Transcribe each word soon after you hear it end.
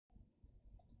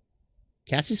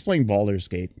Cassie's playing Baldur's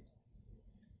Gate.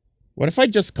 What if I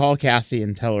just call Cassie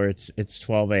and tell her it's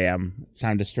 12 a.m. It's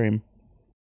time to stream?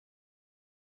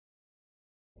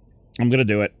 I'm gonna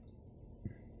do it.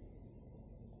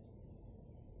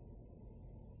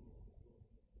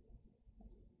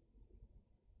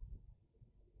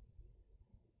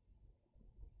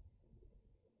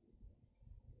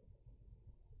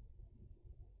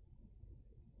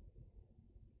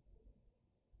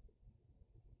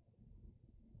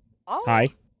 Oh. Hi.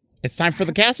 It's time for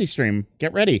the Cassie stream.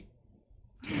 Get ready.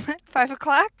 5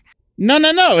 o'clock? No.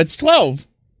 It's 12.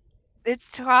 It's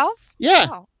 12? Yeah.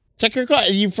 Oh. Check your clock.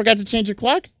 You forgot to change your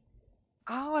clock?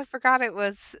 Oh, I forgot it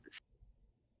was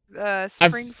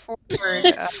spring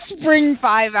forward. Spring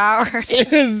 5 hours.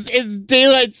 It's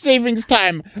daylight savings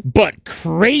time, but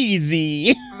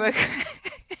crazy.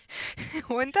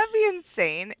 Wouldn't that be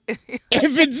insane?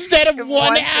 If instead of 1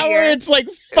 hour, it's like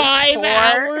 5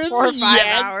 hours? 4 or 5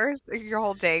 yes. hours. Your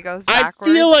whole day goes backwards. I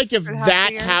feel like if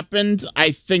that happened,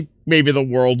 I think maybe the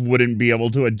world wouldn't be able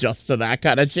to adjust to that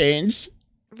kind of change.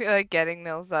 I feel like getting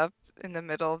those up in the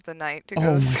middle of the night to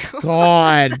go to school. Oh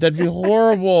my god, that'd be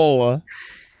horrible.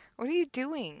 What are you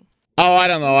doing? Oh, I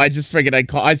don't know. I just figured I'd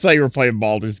call. I saw you were playing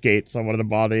Baldur's Gate, so I wanted to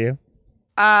bother you.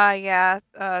 Yeah.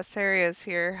 Saria's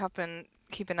here helping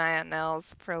keep an eye on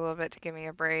Nels for a little bit to give me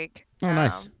a break. Oh,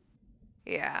 nice.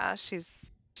 Yeah,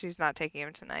 she's not taking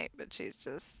him tonight, but she's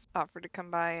just offered to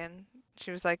come by, and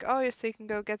she was like, "Oh, so you can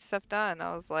go get stuff done."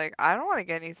 I was like, "I don't want to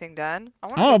get anything done. I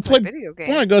want to play video games.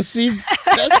 I want to go see.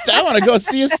 I want to go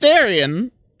see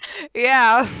Asterion."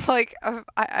 Yeah, I was like,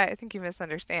 I think you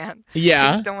misunderstand. Yeah.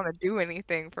 I just don't want to do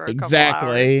anything for a couple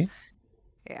hours.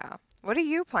 Yeah. What are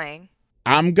you playing?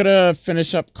 I'm gonna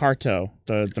finish up Carto,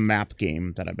 the map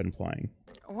game that I've been playing.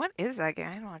 What is that game?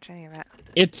 I don't watch any of it.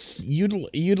 It's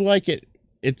you'd like it.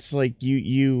 It's like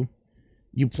you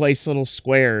place little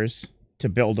squares to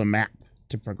build a map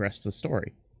to progress the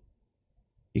story.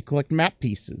 You collect map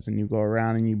pieces and you go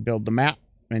around and you build the map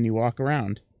and you walk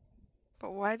around.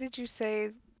 But why did you say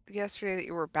yesterday that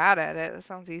you were bad at it? That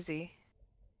sounds easy.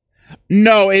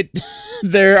 No, you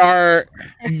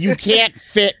can't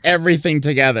fit everything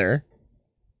together.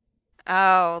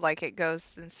 Oh, like it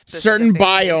goes in certain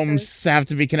biomes have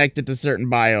to be connected to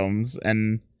certain biomes,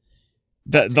 and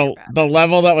the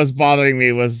level that was bothering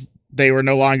me was they were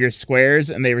no longer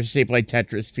squares and they were shaped like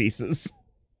Tetris pieces.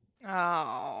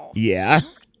 Oh. Yeah.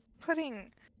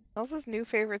 Nels's new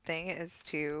favorite thing is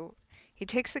he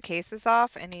takes the cases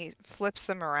off and he flips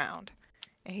them around,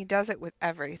 and he does it with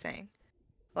everything.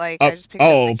 Like I just picked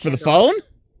up for the phone?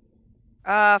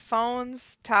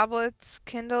 Phones, tablets,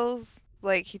 Kindles.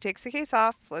 Like, he takes the case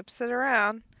off, flips it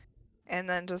around, and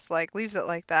then just, like, leaves it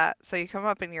like that. So you come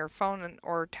up and your phone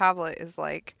or tablet is,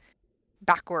 like,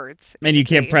 backwards. And you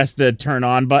can't press the turn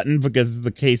on button because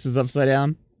the case is upside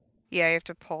down? Yeah, you have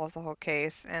to pull off the whole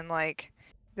case. And, like,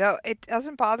 though it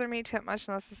doesn't bother me too much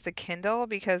unless it's the Kindle,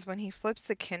 because when he flips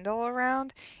the Kindle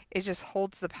around, it just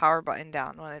holds the power button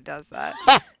down when it does that.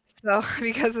 So,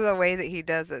 because of the way that he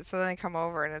does it. So then I come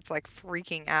over and it's, like,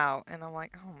 freaking out. And I'm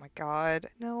like, oh, my God,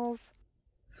 Nils.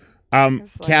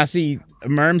 Cassie,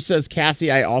 Merm says,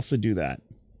 Cassie, I also do that.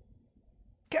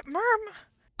 Get Merm!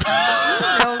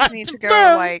 Nils need to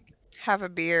go, like, have a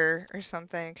beer or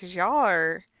something, because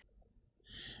y'all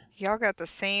got the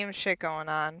same shit going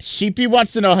on. Sheepy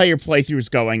wants to know how your playthrough's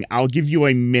going. I'll give you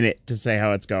a minute to say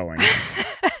how it's going.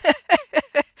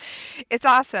 It's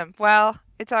awesome. Well,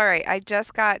 it's alright. I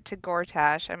just got to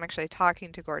Gortash. I'm actually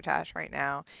talking to Gortash right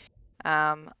now.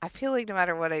 I feel like no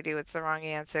matter what I do, it's the wrong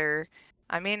answer.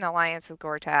 I made an alliance with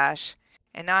Gortash,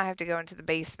 and now I have to go into the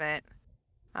basement.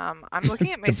 I'm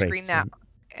looking at my screen now,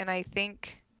 and I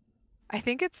think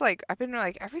it's like I've been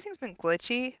like everything's been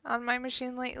glitchy on my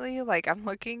machine lately. Like I'm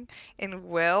looking, and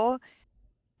Will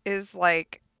is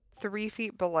like 3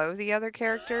 feet below the other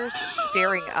characters,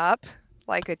 staring up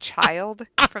like a child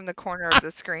from the corner of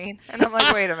the screen. And I'm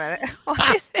like, wait a minute,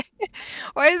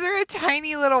 why is there a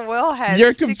tiny little Will head?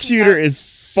 Your computer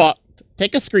is fucked.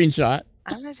 Take a screenshot.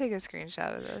 I'm gonna take a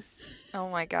screenshot of this. Oh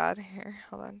my god, here,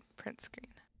 hold on, print screen.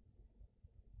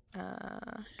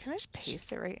 Can I just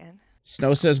paste it right in?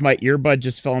 Snow says my earbud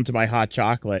just fell into my hot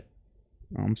chocolate.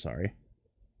 Oh, I'm sorry.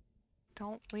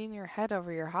 Don't lean your head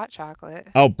over your hot chocolate.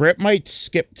 Oh, Britt might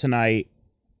skip tonight.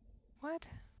 What?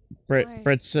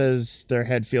 Britt says their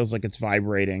head feels like it's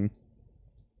vibrating.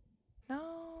 No.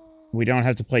 We don't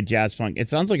have to play jazz funk. It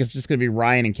sounds like it's just gonna be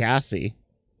Ryan and Cassie.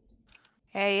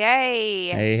 Hey.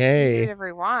 Hey. Do whatever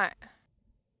you want.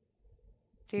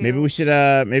 Maybe we should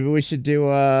do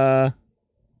I'm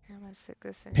gonna stick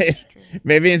this in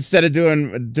maybe instead of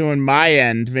doing my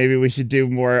end, maybe we should do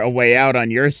more a way out on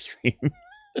your stream.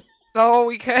 Oh,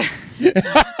 we could.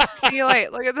 See,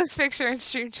 like, look at this picture in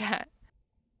stream chat.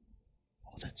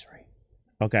 Oh, that's right.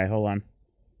 Okay, hold on.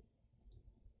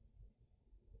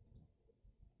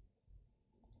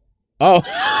 Oh.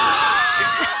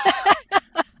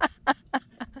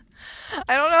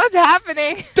 I don't know what's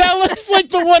happening. That looks like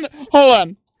the one. Hold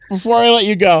on. Before I let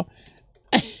you go.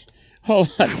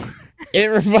 Hold on. It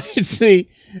reminds me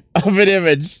of an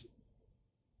image.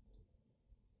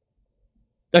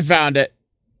 I found it.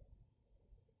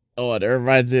 Oh, it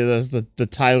reminds me of this, the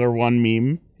Tyler 1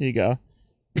 meme. Here you go.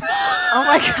 Oh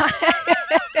my god.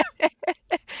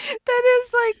 That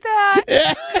is like that.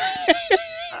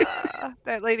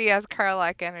 That lady has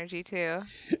Carlac energy too.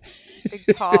 Big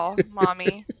tall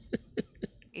mommy.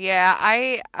 Yeah,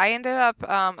 I ended up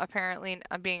apparently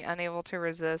being unable to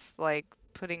resist like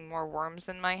putting more worms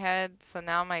in my head, so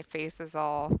now my face is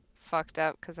all fucked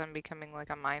up because I'm becoming like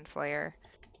a mind flayer.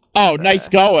 Oh, nice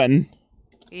going.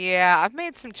 Yeah, I've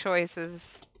made some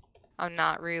choices I'm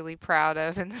not really proud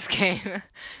of in this game.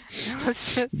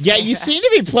 Yeah, you seem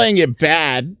to be playing it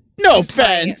bad. No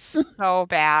offense. So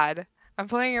bad. I'm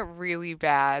playing it really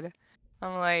bad.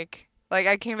 I'm like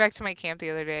I came back to my camp the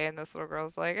other day and this little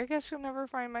girl's like, I guess you'll never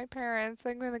find my parents.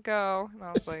 I'm gonna go. And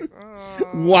I was like,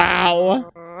 oh.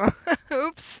 Wow.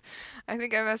 Oops. I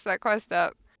think I messed that quest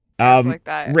up. Like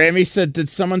that. Rami said, did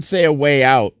someone say a way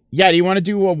out? Yeah, do you want to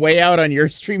do a way out on your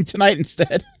stream tonight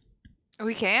instead?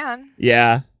 We can.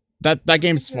 Yeah. That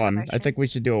game's fun. I think we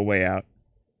should do a way out.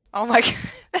 Oh my god.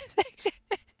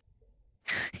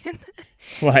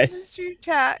 What? Stream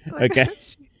chat. Okay.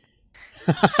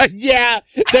 Yeah,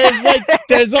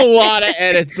 there's a lot of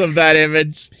edits of that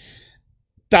image.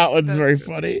 That one's very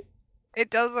funny.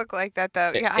 It does look like that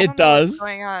though. Yeah, it does. What's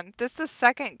going on? This is the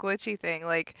second glitchy thing.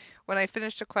 Like when I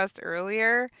finished a quest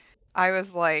earlier, I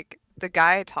was like, the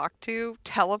guy I talked to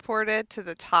teleported to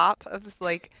the top of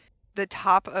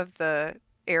the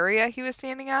area he was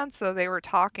standing on. So they were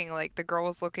talking, like the girl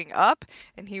was looking up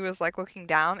and he was like looking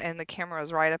down and the camera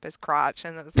was right up his crotch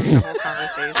and it was like the whole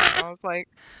conversation. I was like,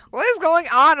 what is going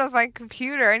on with my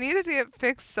computer? I needed to get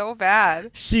fixed so bad.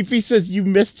 Sheepy says you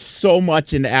missed so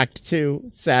much in Act 2.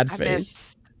 Sad face. I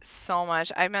missed so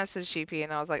much. I messaged Sheepy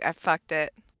and I was like, I fucked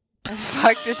it. I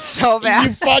fucked it so bad.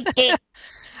 You fucked it.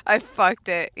 I fucked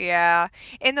it, yeah.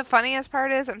 And the funniest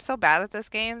part is I'm so bad at this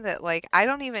game that like I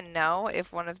don't even know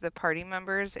if one of the party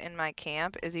members in my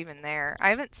camp is even there. I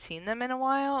haven't seen them in a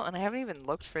while and I haven't even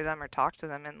looked for them or talked to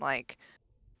them in like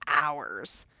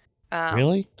hours.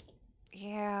 Really?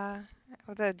 Yeah.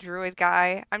 With the druid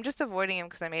guy. I'm just avoiding him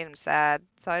because I made him sad.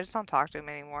 So I just don't talk to him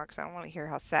anymore because I don't want to hear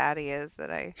how sad he is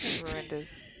that I ruined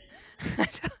his...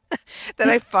 that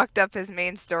I fucked up his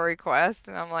main story quest.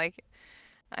 And I'm like...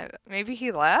 maybe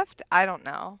he left? I don't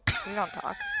know. We don't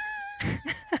talk.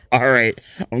 Alright.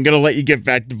 I'm gonna let you get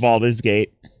back to Baldur's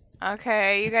Gate.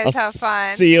 Okay, you guys have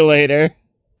fun. See you later.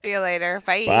 See you later.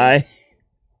 Bye. Bye.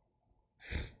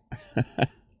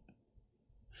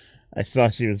 I saw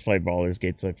she was playing Baldur's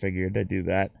Gate, so I figured I'd do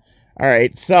that.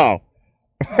 Alright, so...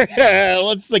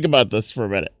 let's think about this for a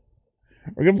minute.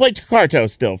 We're gonna play Carto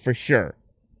still, for sure.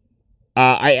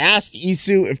 I asked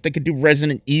Isu if they could do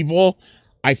Resident Evil.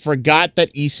 I forgot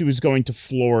that Isu is going to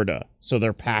Florida, so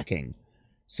they're packing.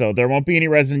 So there won't be any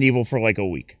Resident Evil for like a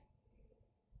week.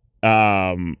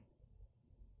 And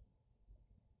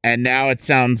now it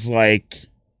sounds like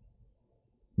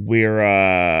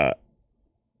we're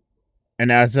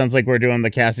doing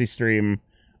the Cassie stream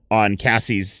on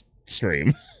Cassie's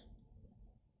stream.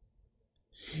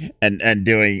 and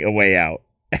doing a way out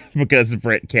because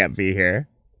Britt can't be here.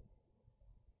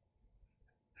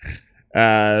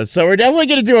 So we're definitely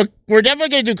gonna do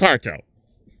Carto.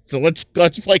 So let's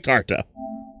play Carto.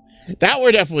 That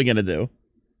we're definitely gonna do.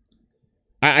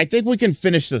 I think we can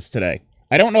finish this today.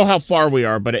 I don't know how far we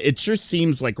are, but it sure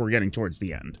seems like we're getting towards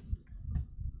the end.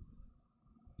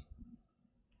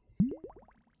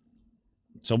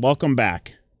 So welcome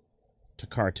back to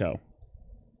Carto.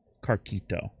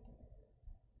 Carquito.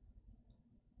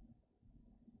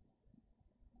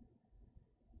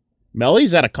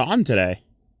 Melly's at a con today.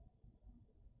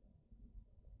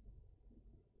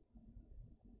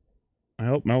 I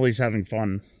hope Melly's having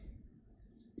fun.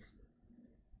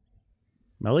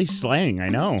 Melly's slaying, I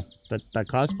know. That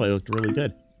cosplay looked really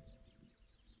good.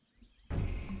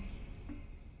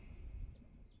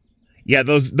 Yeah,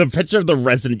 the picture of the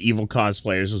Resident Evil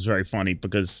cosplayers was very funny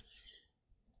because...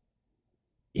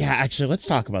 Yeah, actually, let's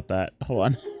talk about that. Hold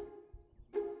on.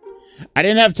 I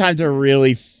didn't have time to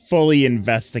really fully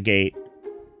investigate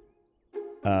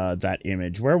that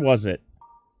image. Where was it?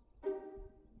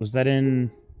 Was that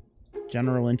in...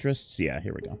 General interests? Yeah,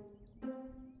 here we go.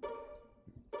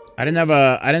 I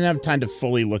didn't have time to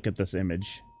fully look at this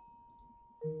image.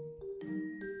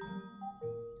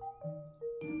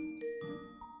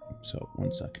 So,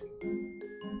 one sec.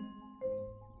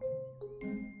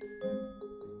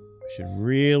 I should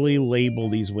really label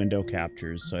these window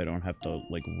captures so I don't have to,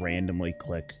 like, randomly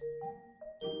click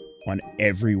on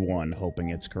every one hoping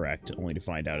it's correct, only to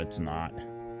find out it's not.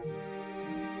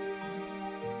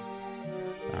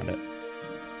 Found it.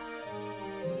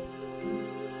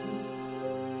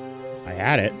 I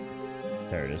had it.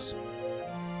 There it is.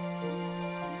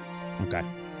 Okay.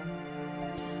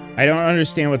 I don't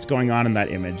understand what's going on in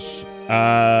that image.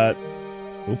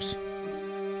 Oops.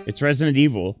 It's Resident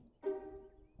Evil.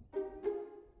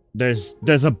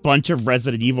 There's a bunch of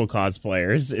Resident Evil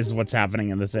cosplayers, is what's happening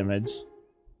in this image.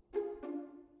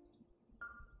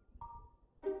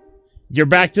 You're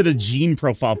back to the Jean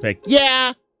profile pic.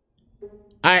 Yeah!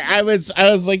 I was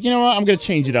like, you know what? I'm gonna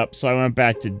change it up. So I went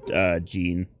back to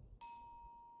Jean.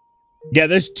 Yeah,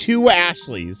 there's 2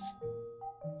 Ashleys.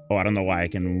 Oh, I don't know why I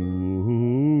can.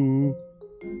 Ooh.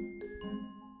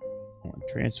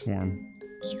 Transform.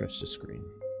 Stretch the screen.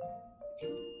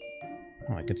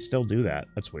 Oh, I could still do that.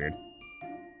 That's weird.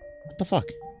 What the fuck?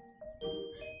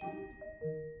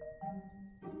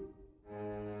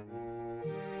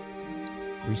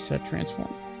 Reset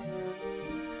transform.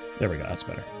 There we go. That's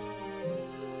better.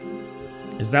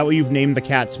 Is that what you've named the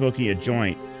cat smoking a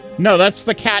joint? No, that's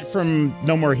the cat from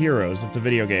No More Heroes. It's a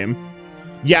video game.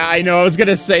 Yeah, I know. I was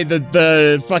gonna say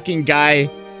the fucking guy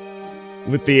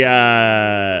with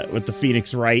the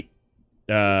Phoenix Wright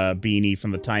beanie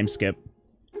from the time skip.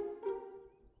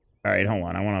 All right, hold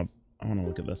on. I wanna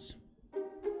look at this.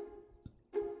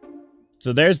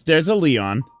 So there's a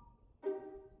Leon.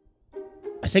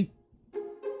 I think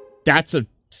that's a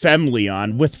femme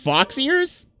Leon with fox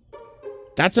ears.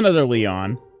 That's another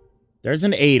Leon. There's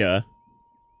an Ada.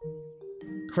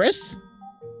 Chris?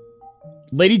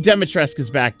 Lady Dimitrescu is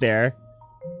back there.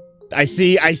 I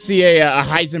see a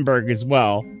Heisenberg as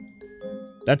well.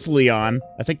 That's Leon.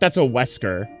 I think that's a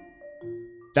Wesker.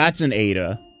 That's an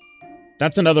Ada.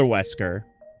 That's another Wesker.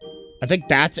 I think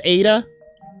that's Ada.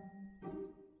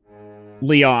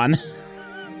 Leon.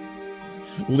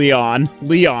 Leon.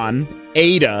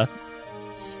 Ada.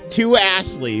 2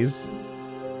 Ashleys.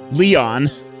 Leon.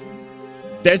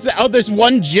 There's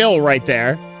one Jill right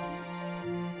there.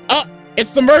 Oh,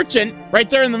 it's the merchant right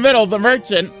there in the middle. The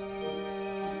merchant.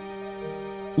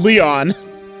 Leon.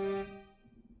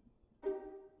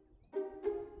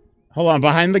 Hold on,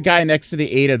 behind the guy next to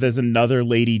the Ada, there's another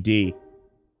Lady D.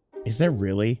 Is there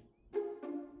really?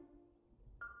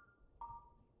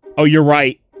 Oh, you're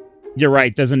right. You're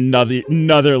right. There's another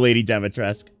Lady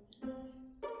Dimitrescu.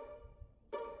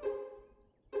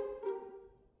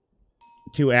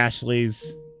 2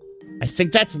 Ashleys. I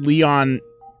think that's Leon,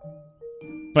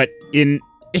 but in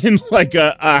like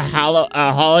a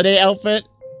holiday outfit.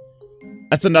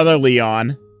 That's another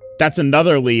Leon. That's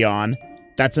another Leon.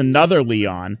 That's another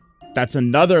Leon. That's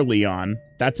another Leon.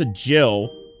 That's a Jill.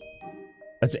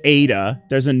 That's Ada.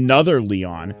 There's another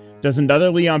Leon. There's another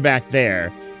Leon back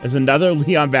there. There's another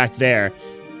Leon back there.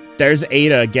 There's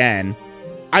Ada again.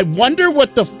 I wonder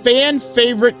what the fan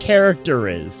favorite character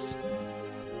is.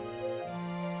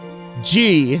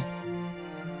 G.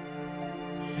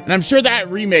 And I'm sure that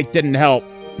remake didn't help.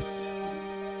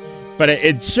 But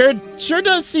it sure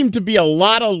does seem to be a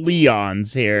lot of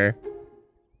Leons here.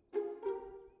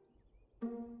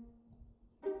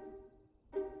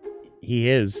 He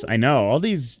is. I know. All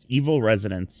these evil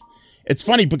residents. It's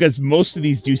funny because most of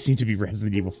these do seem to be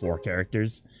Resident Evil 4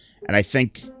 characters. And I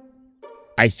think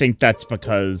that's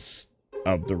because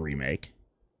of the remake.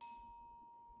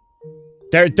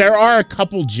 There are a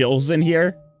couple Jills in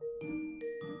here.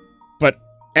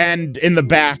 And in the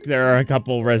back, there are a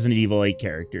couple Resident Evil 8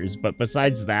 characters. But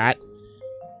besides that,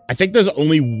 I think there's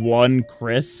only one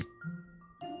Chris.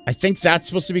 I think that's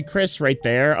supposed to be Chris right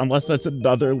there, unless that's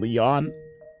another Leon.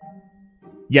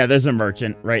 Yeah, there's a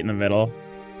merchant right in the middle.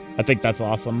 I think that's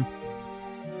awesome.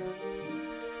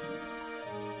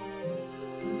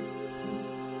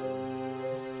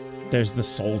 There's the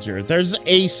soldier. There's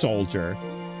a soldier.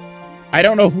 I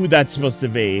don't know who that's supposed to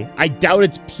be. I doubt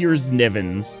it's Piers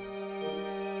Nivens.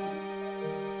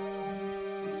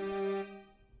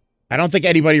 I don't think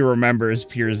anybody remembers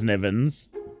Piers Nivens.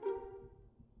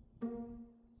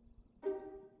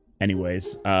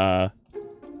 Anyways, I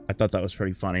thought that was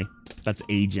pretty funny. That's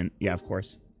Agent. Yeah, of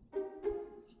course.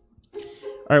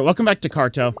 Alright, welcome back to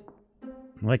Carto.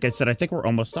 Like I said, I think we're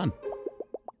almost done.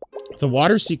 The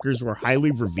Water Seekers were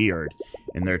highly revered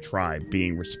in their tribe,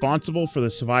 being responsible for the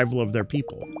survival of their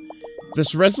people.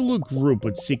 This resolute group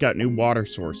would seek out new water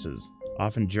sources,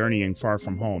 often journeying far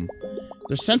from home.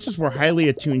 Their senses were highly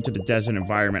attuned to the desert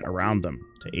environment around them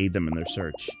to aid them in their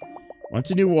search.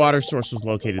 Once a new water source was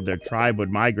located, their tribe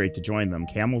would migrate to join them,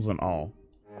 camels and all.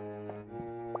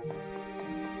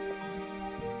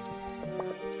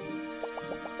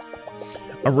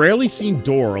 A rarely seen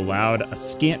door allowed a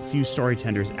scant few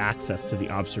storytellers access to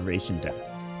the observation deck.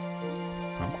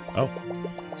 Oh.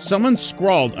 Someone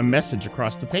scrawled a message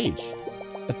across the page.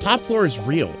 The top floor is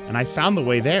real, and I found the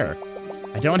way there.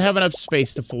 I don't have enough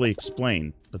space to fully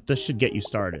explain, but this should get you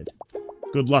started.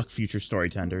 Good luck, future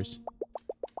storytellers.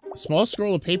 A small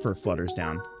scroll of paper flutters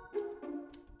down.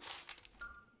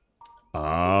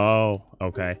 Oh,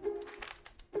 okay.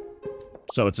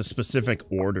 So it's a specific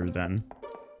order then.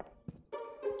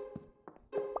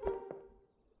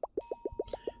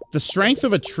 The strength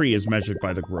of a tree is measured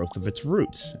by the growth of its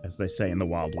roots, as they say in the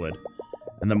Wildwood,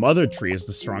 and the mother tree is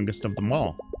the strongest of them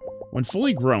all. When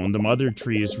fully grown, the mother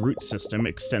tree's root system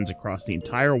extends across the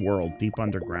entire world deep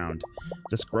underground.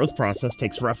 This growth process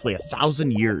takes roughly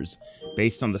 1,000 years,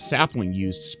 based on the sapling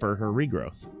used to spur her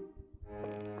regrowth.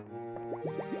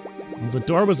 Well, the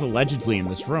door was allegedly in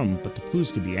this room, but the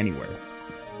clues could be anywhere.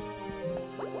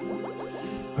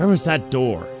 Where was that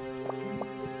door?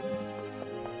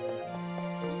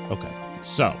 Okay,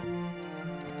 so,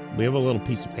 we have a little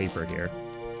piece of paper here.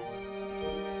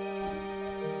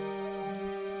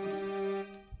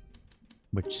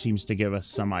 Which seems to give us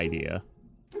some idea.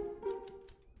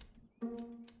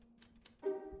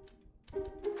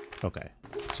 Okay,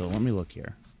 so let me look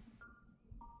here.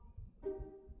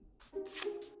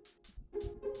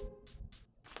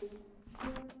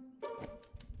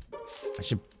 I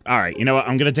should... Alright, you know what?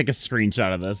 I'm gonna take a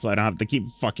screenshot of this so I don't have to keep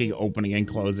fucking opening and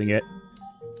closing it.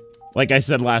 Like I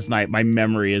said last night, my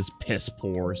memory is piss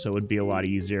poor, so it would be a lot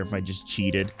easier if I just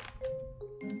cheated.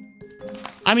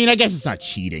 I mean, I guess it's not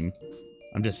cheating.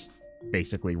 I'm just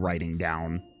basically writing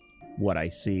down what I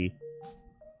see.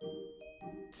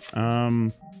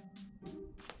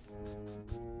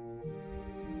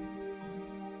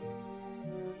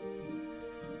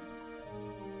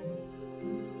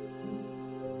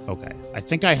 Okay, I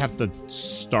think I have to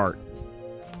start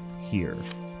here.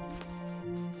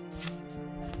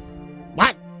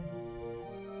 What?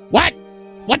 What?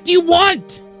 What do you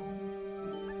want?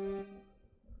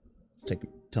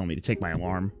 Tell me to take my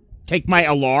alarm. Take my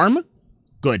alarm?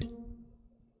 Good.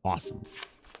 Awesome.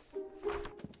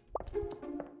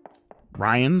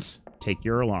 Ryan's, take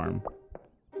your alarm.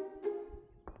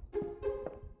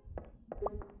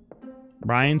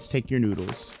 Ryan's, take your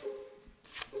noodles.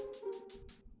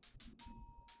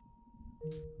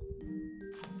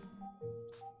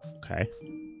 Okay.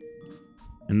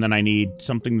 And then I need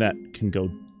something that can go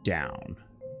down.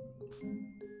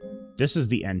 This is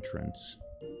the entrance.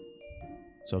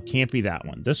 So it can't be that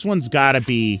one. This one's gotta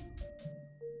be...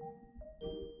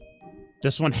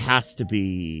 This one has to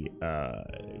be,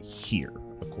 here,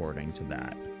 according to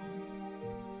that.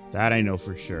 That I know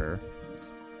for sure.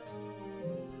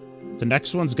 The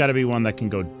next one's gotta be one that can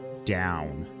go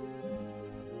down.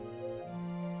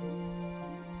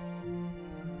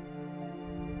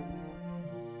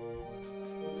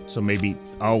 So maybe...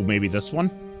 Oh, maybe this one?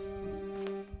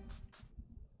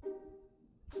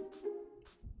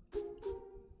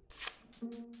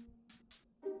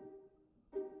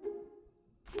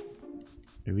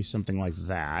 Maybe something like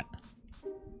that.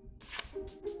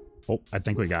 Oh, I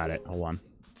think we got it. Hold on.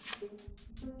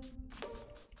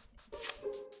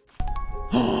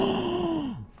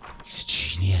 He's a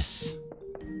genius.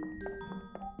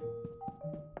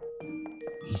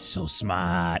 He's so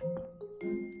smart.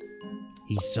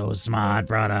 He's so smart,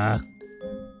 brother.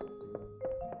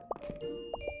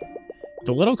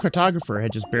 The little cartographer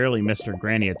had just barely missed her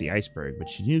granny at the iceberg, but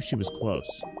she knew she was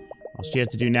close. All she had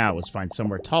to do now was find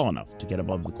somewhere tall enough to get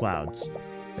above the clouds.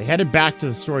 They headed back to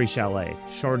the Story Chalet,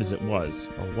 short as it was.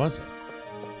 Or was it?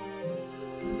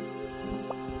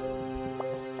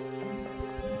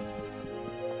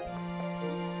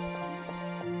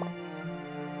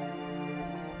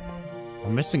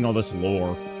 I'm missing all this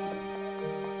lore.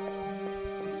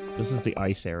 This is the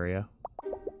ice area.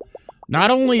 Not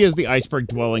only is the iceberg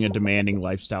dwelling a demanding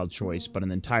lifestyle choice, but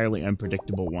an entirely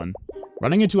unpredictable one.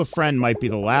 Running into a friend might be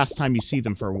the last time you see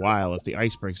them for a while if the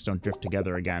icebergs don't drift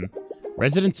together again.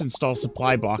 Residents install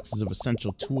supply boxes of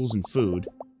essential tools and food,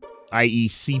 i.e.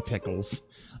 sea pickles,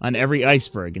 on every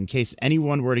iceberg in case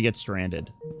anyone were to get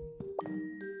stranded.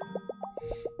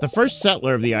 The first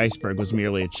settler of the iceberg was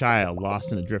merely a child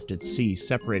lost in a drifted sea,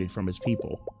 separated from his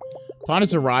people. Upon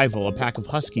his arrival, a pack of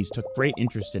huskies took great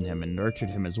interest in him and nurtured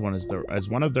him as one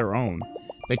of their own.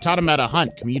 They taught him how to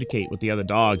hunt, communicate with the other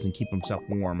dogs, and keep himself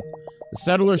warm. The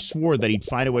settlers swore that he'd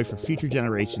find a way for future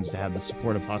generations to have the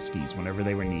support of huskies whenever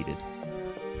they were needed.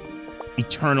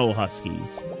 Eternal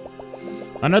huskies.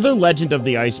 Another legend of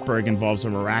the iceberg involves a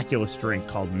miraculous drink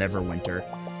called Neverwinter.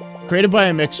 Created by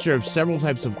a mixture of several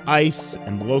types of ice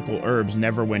and local herbs,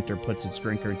 Neverwinter puts its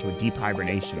drinker into a deep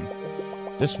hibernation.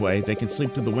 This way, they can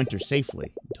sleep through the winter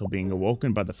safely, until being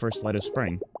awoken by the first light of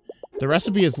spring. The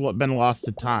recipe has been lost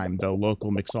to time, though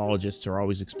local mixologists are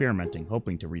always experimenting,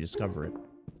 hoping to rediscover it.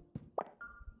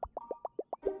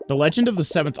 The legend of the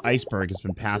seventh iceberg has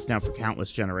been passed down for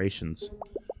countless generations.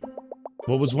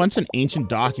 What was once an ancient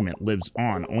document lives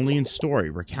on, only in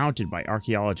story, recounted by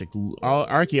archaeologist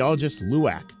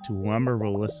Luwak to whomever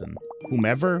will listen.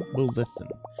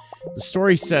 The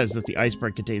story says that the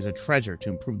iceberg contains a treasure to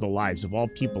improve the lives of all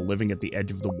people living at the edge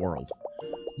of the world.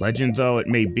 Legend though it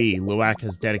may be, Luwak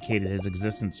has dedicated his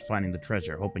existence to finding the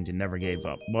treasure, hoping to never give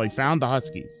up. Well, he found the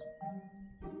huskies.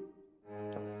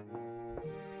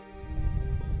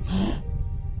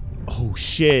 Oh,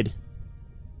 shit.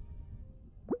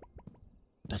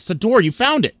 That's the door. You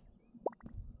found it.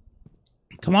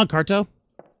 Come on, Carto.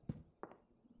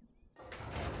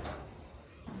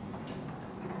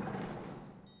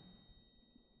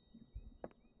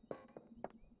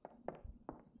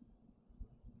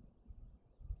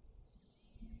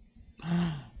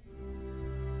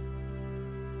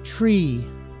 Tree.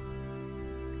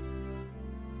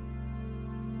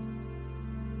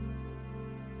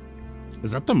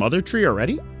 Is that the mother tree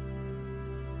already?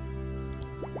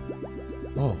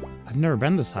 Whoa, I've never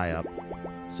been this high up.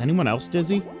 Is anyone else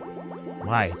dizzy?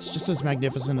 Why, it's just as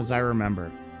magnificent as I remember.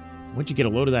 When'd you get a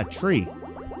load of that tree?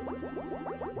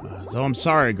 Though I'm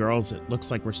sorry, girls, it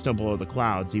looks like we're still below the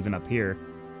clouds, even up here.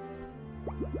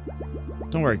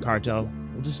 Don't worry, Carto.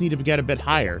 We'll just need to get a bit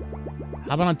higher.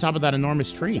 How about on top of that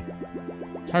enormous tree?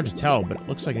 It's hard to tell, but it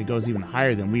looks like it goes even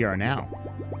higher than we are now.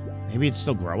 Maybe it's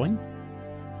still growing?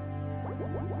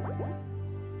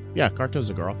 Yeah, Carto's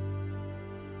a girl.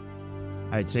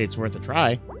 I'd say it's worth a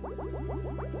try.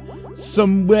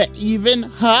 Somewhere even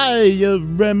higher,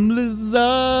 Remless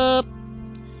up.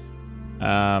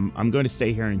 I'm going to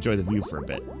stay here and enjoy the view for a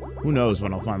bit. Who knows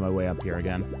when I'll find my way up here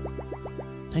again.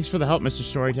 Thanks for the help, Mr.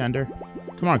 Storytender.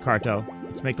 Come on, Carto.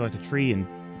 Let's make like a tree and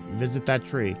visit that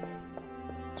tree.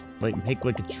 Let's make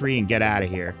like a tree and get out of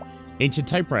here. Ancient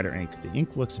typewriter ink. The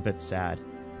ink looks a bit sad.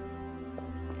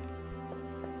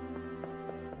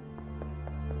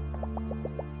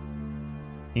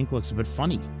 Ink looks a bit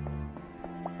funny.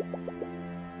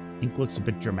 Ink looks a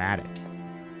bit dramatic.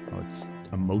 Oh, it's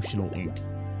emotional ink.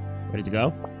 Ready to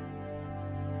go?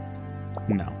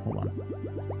 No, hold on.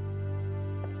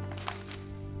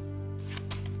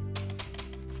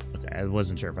 Okay, I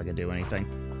wasn't sure if I could do anything.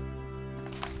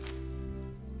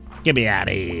 Get me out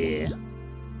of here.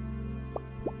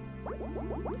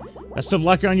 Best of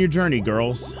luck on your journey,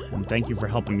 girls. And thank you for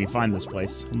helping me find this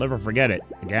place. I'll never forget it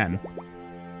again.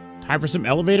 Time for some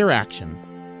elevator action.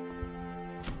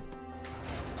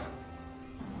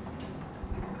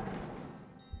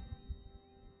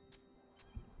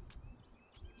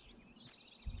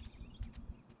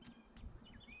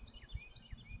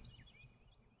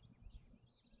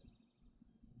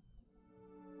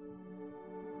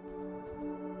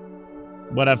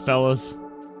 What up, fellas?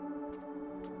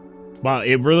 Wow,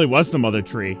 it really was the mother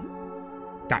tree.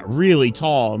 Got really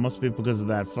tall. It must be because of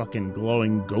that fucking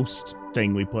glowing ghost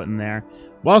thing we put in there.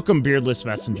 Welcome, beardless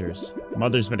messengers.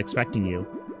 Mother's been expecting you.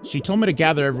 She told me to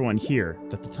gather everyone here,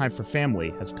 that the time for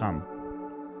family has come.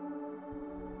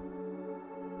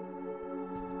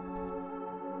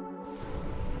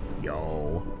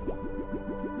 Yo.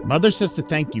 Mother says to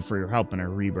thank you for your help in her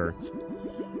rebirth.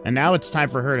 And now it's time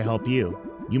for her to help you.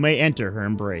 You may enter her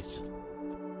embrace.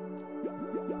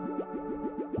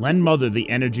 Lend Mother the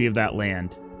energy of that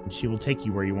land, and she will take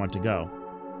you where you want to go.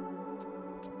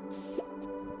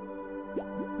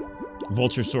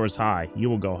 Vulture soars high. You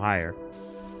will go higher.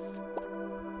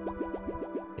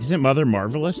 Isn't Mother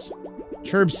marvelous?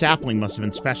 Cherb's sapling must have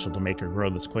been special to make her grow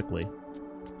this quickly.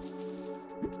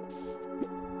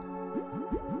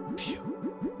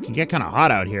 Phew. It can get kind of hot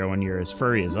out here when you're as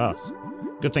furry as us.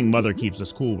 Good thing Mother keeps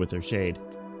us cool with her shade.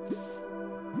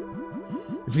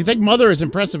 If you think Mother is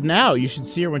impressive now, you should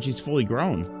see her when she's fully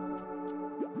grown.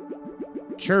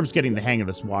 Cherb's getting the hang of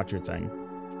this watcher thing.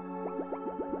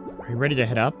 Are you ready to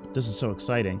head up? This is so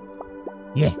exciting.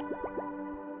 Yeah.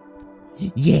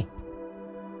 Yeah.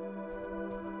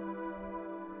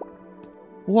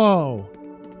 Whoa.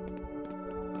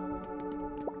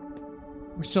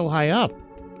 We're so high up.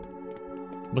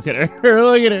 Look at her.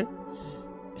 Look at her.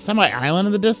 Is that my island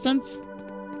in the distance?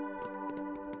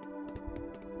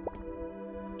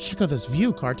 Check out this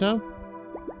view, Carto.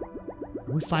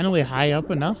 Are we finally high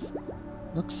up enough?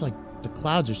 Looks like the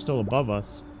clouds are still above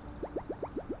us.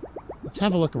 Let's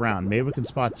have a look around. Maybe we can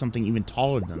spot something even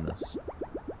taller than this.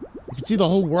 You can see the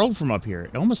whole world from up here.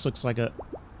 It almost looks like a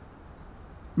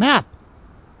map.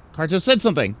 Carto said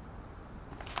something.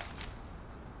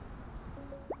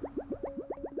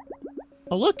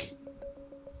 Oh, look.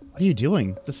 What are you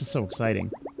doing? This is so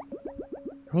exciting.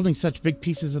 You're holding such big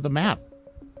pieces of the map.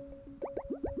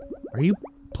 Are you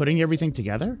putting everything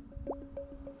together?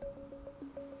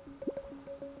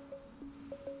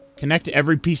 Connect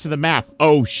every piece of the map.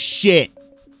 Oh, shit.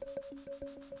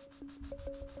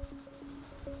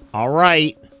 All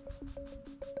right.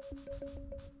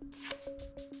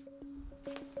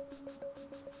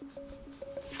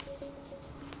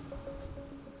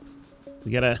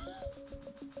 We gotta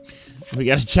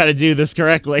try to do this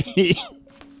correctly.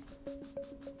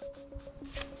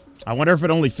 I wonder if it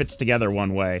only fits together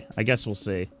one way. I guess we'll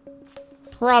see.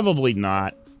 Probably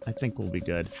not. I think we'll be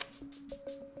good.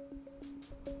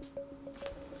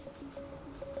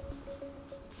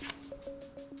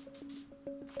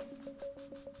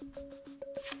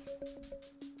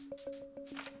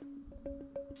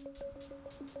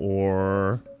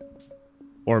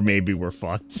 Or maybe we're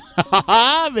fucked.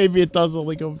 Maybe it does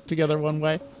only go together one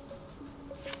way.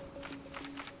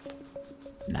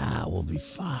 Nah, we'll be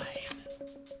fine.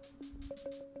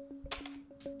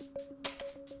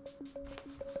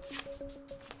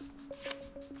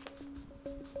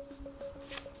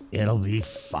 It'll be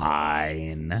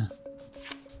fine.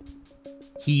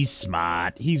 He's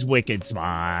smart. He's wicked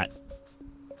smart.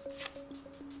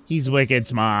 He's wicked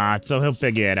smart, so he'll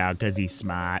figure it out because he's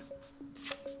smart.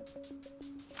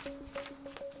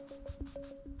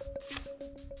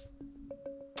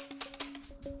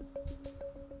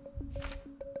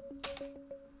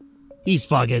 He's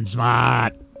fucking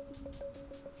smart.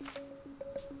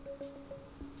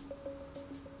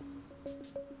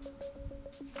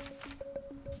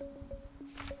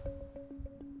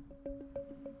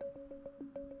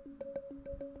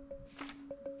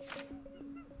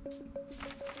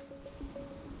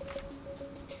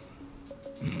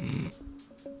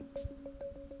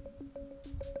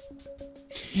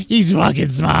 He's fucking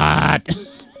smart.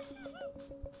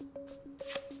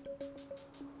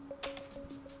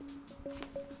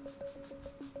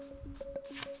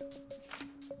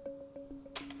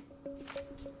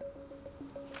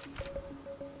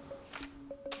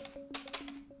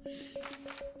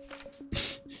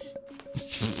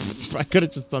 I could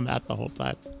have just done that the whole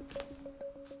time.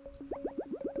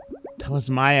 That was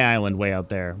my island way out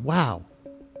there. Wow.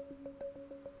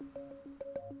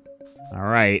 All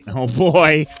right. Oh,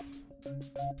 boy.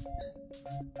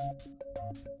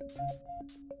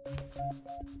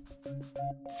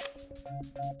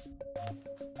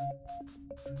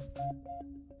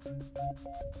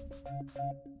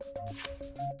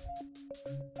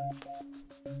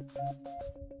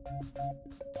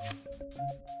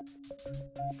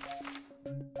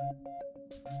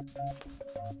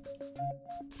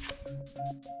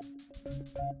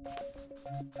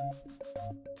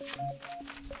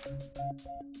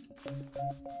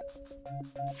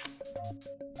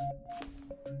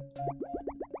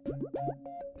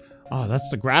 Oh, that's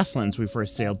the grasslands we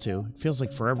first sailed to. It feels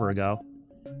like forever ago.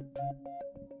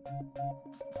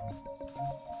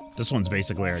 This one's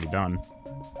basically already done.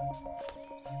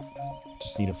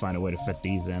 Just need to find a way to fit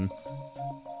these in.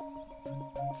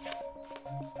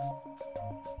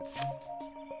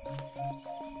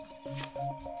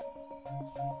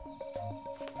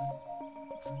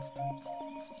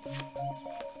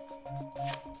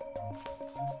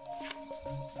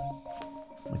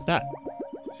 Like that.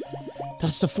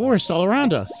 That's the forest all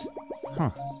around us. Huh.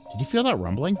 Did you feel that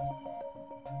rumbling?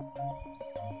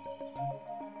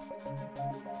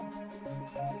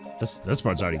 This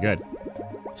part's already good.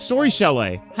 Story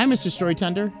Chalet. Hi, Mr.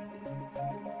 Storytender.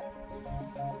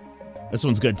 This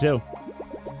one's good, too.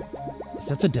 Is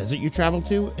that the desert you traveled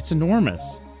to? It's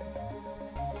enormous.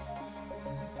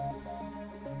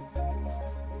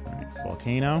 Alright,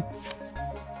 volcano.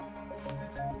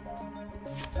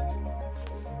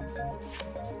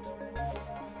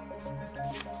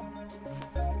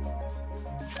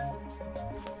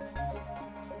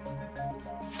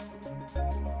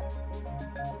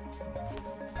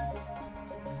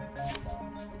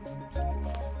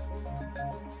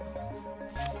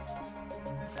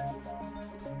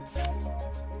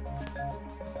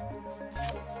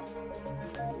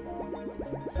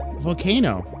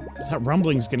 Volcano. That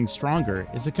rumbling's getting stronger.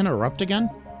 Is it gonna erupt again?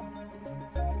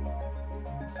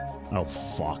 Oh,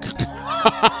 fuck.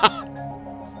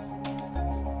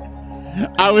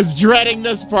 I was dreading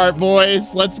this part,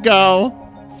 boys. Let's go.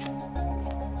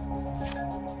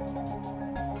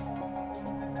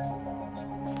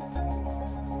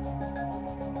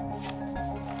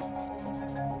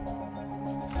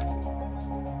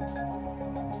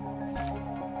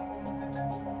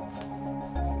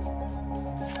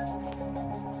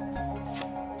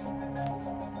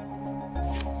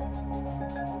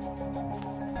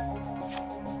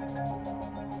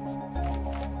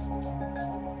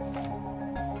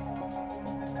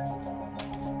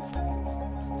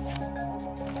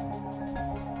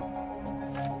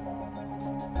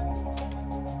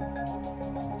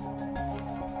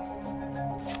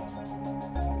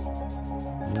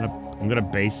 I'm gonna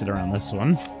base it around this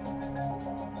one.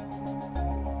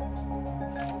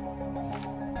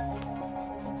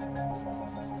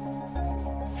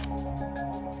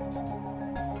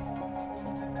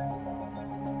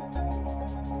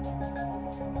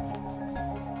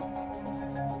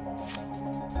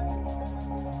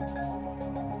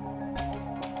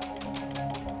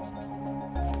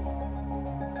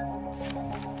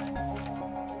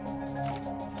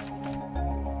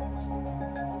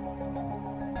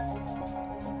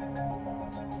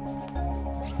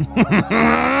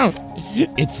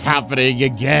 It's happening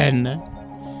again.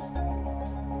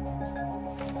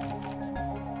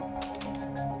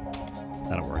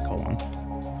 That'll work. Hold on.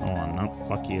 Hold on. No,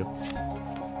 fuck you.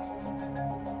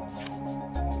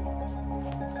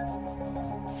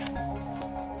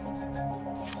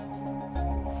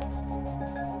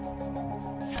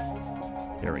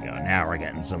 Here we go. Now we're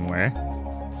getting somewhere.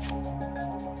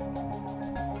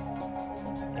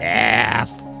 Yeah,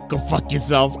 go fuck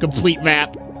yourself. Complete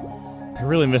map. I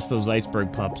really miss those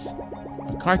iceberg pups.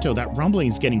 But Carto, that rumbling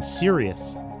is getting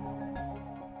serious.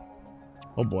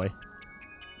 Oh boy.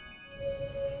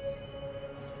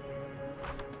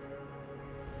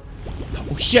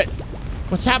 Oh shit!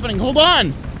 What's happening? Hold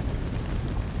on!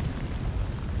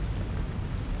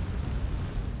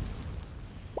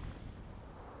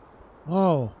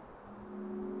 Oh.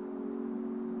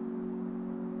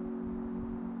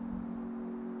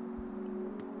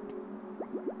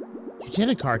 You did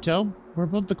it, Carto. We're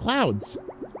above the clouds.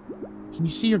 Can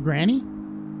you see your granny?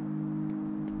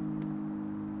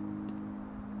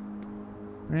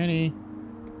 Granny.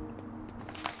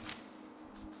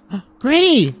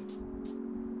 Granny!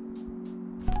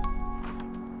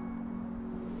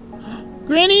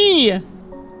 Granny!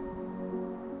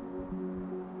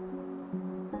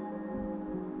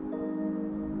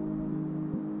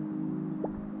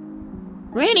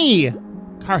 Granny!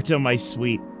 Carto, my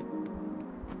sweet.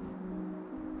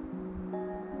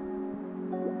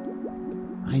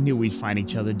 I knew we'd find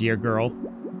each other, dear girl.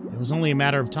 It was only a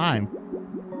matter of time.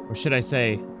 Or should I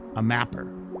say, a mapper.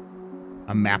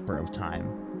 A mapper of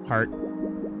time. Heart,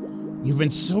 you've been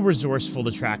so resourceful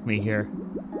to track me here.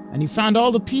 And you found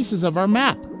all the pieces of our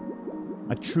map.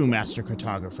 A true master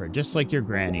cartographer, just like your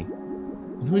granny.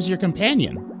 And who's your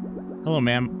companion? Hello,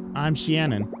 ma'am. I'm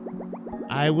Shannon.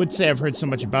 I would say I've heard so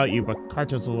much about you, but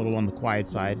Carto's a little on the quiet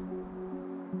side.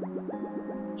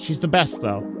 She's the best,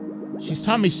 though. She's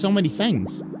taught me so many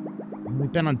things. And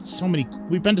we've been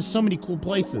to so many cool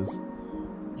places.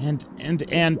 And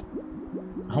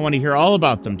I want to hear all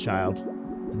about them, child.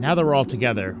 But now that we're all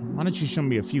together, why don't you show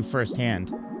me a few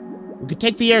firsthand? We could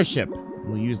take the airship, and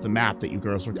we'll use the map that you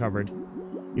girls recovered.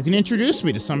 You can introduce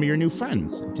me to some of your new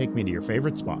friends, and take me to your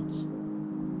favorite spots.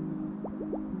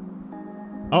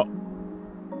 Oh.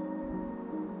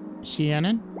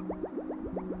 Shannon?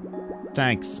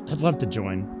 Thanks. I'd love to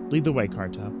join. Lead the way,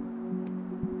 Carto.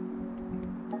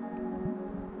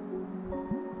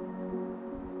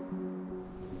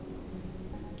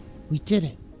 We did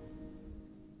it.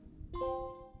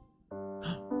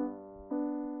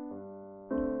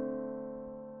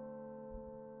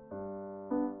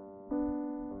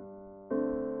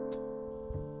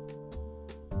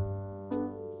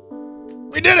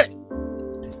 We did it!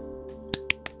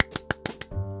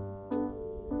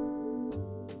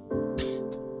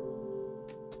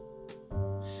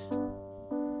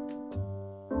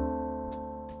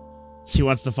 She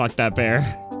wants to fuck that bear.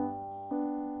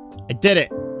 I did it.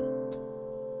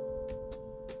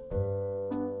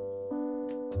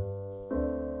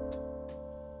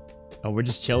 Oh, we're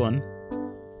just chilling.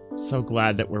 So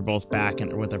glad that we're both back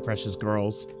and with our precious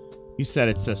girls. You said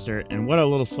it, sister, and what a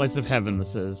little slice of heaven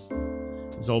this is.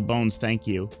 These old bones thank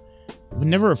you. I would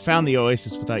never have found the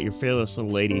oasis without your fearless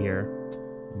little lady here.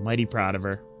 I'm mighty proud of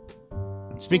her.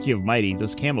 And speaking of mighty,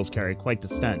 those camels carry quite the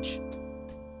stench.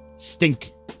 Stink.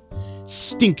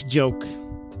 Stink joke.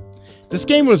 This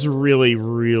game was really,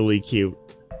 really cute.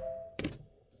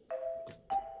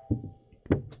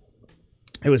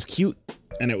 It was cute,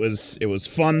 and it was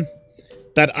fun.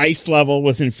 That ice level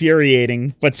was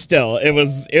infuriating, but still, it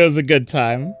was a good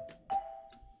time.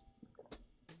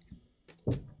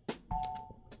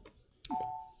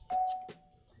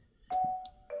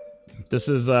 This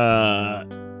is,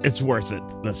 it's worth it,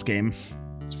 this game.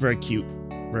 It's very cute,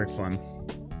 very fun.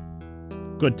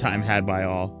 Good time had by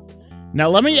all. Now,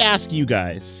 let me ask you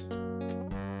guys.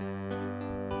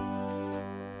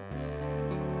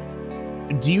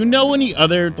 Do you know any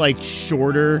other, like,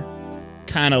 shorter,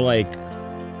 kind of, like,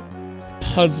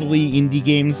 puzzly indie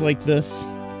games like this?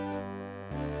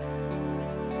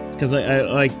 Because I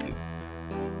like,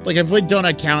 I played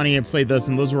Donut County and played this,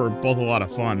 and those were both a lot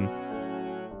of fun.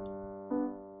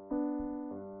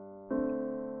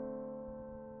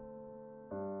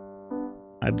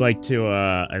 I'd like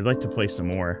to play some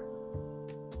more.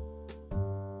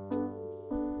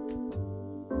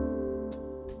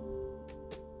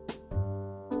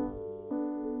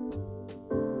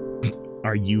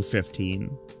 Are you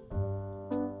 15?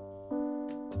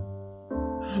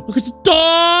 Look at the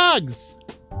dogs!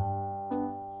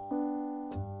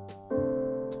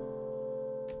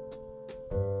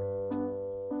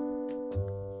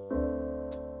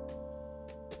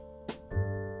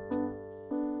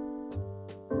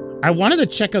 I wanted to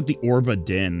check out the Orba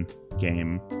Din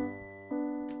game.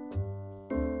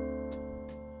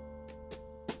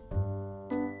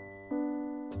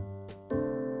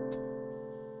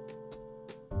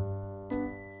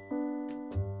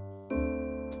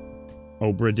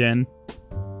 Obra Dinn.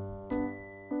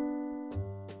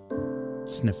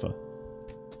 Sniffer.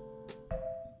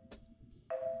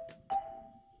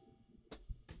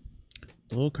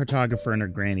 The little cartographer and her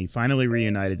granny, finally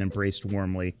reunited, embraced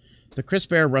warmly. The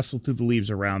crisp air rustled through the leaves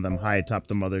around them, high atop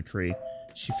the mother tree.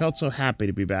 She felt so happy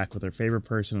to be back with her favorite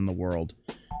person in the world.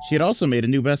 She had also made a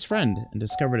new best friend, and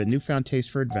discovered a newfound taste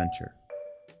for adventure.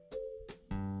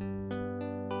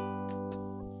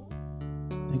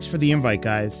 Thanks for the invite,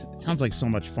 guys. It sounds like so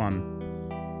much fun.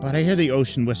 But I hear the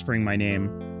ocean whispering my name.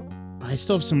 I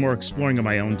still have some more exploring of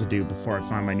my own to do before I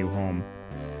find my new home.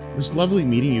 It was lovely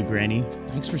meeting you, Granny.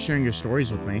 Thanks for sharing your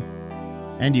stories with me.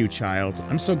 And you, child.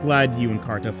 I'm so glad you and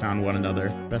Carto found one another.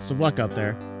 Best of luck out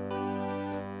there.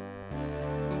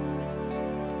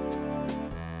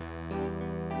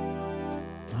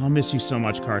 I'll miss you so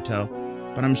much, Carto.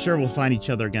 But I'm sure we'll find each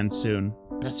other again soon.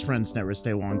 Best friends never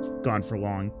stay gone for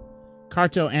long.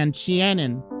 Carto and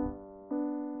Shannon.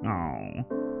 Oh.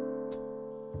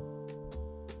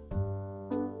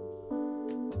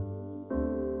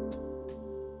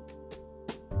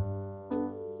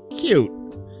 Cute.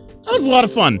 That was a lot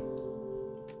of fun.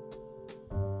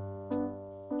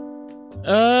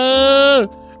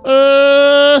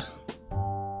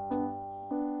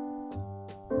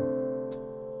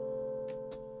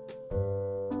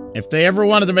 If they ever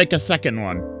wanted to make a second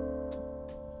one,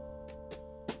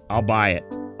 I'll buy it.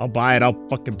 I'll buy it. I'll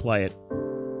fucking play it.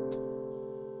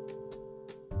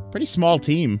 Pretty small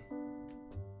team.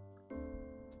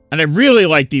 And I really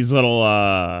like these little,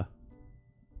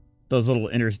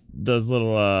 little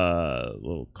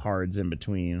cards in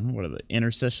between. What are the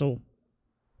interstitial?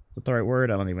 Is that the right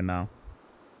word? I don't even know.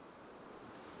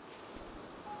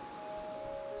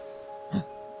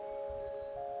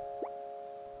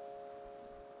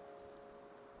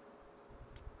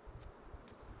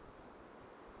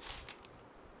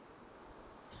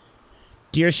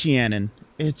 Dear Shannon,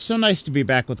 it's so nice to be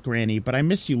back with Granny, but I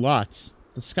miss you lots.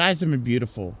 The skies have been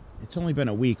beautiful. It's only been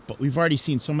a week, but we've already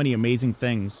seen so many amazing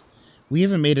things. We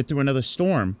haven't made it through another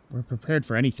storm. We're prepared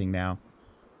for anything now.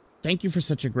 Thank you for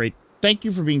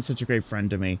being such a great friend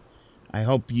to me. I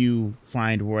hope you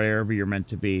find wherever you're meant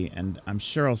to be, and I'm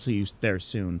sure I'll see you there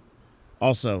soon.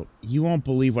 Also, you won't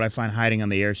believe what I find hiding on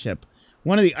the airship.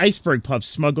 One of the iceberg pups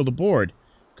smuggled aboard.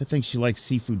 Good thing she likes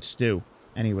seafood stew.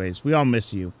 Anyways, we all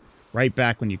miss you. Right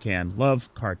back when you can.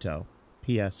 Love, Carto.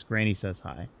 P.S. Granny says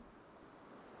hi.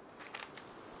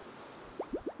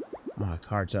 Ah,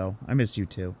 Carto. I miss you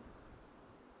too.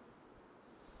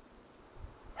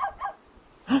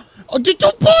 Oh,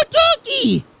 the poor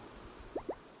doggy!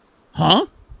 Huh?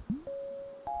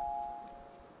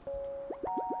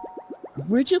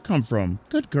 Where'd you come from?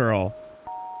 Good girl.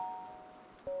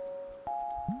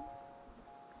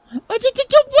 Oh,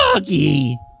 the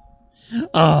doggy!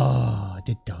 Oh,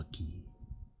 the doggy.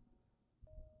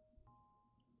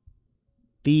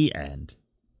 The end.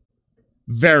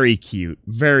 Very cute.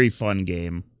 Very fun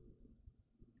game.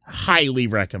 Highly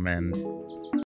recommend.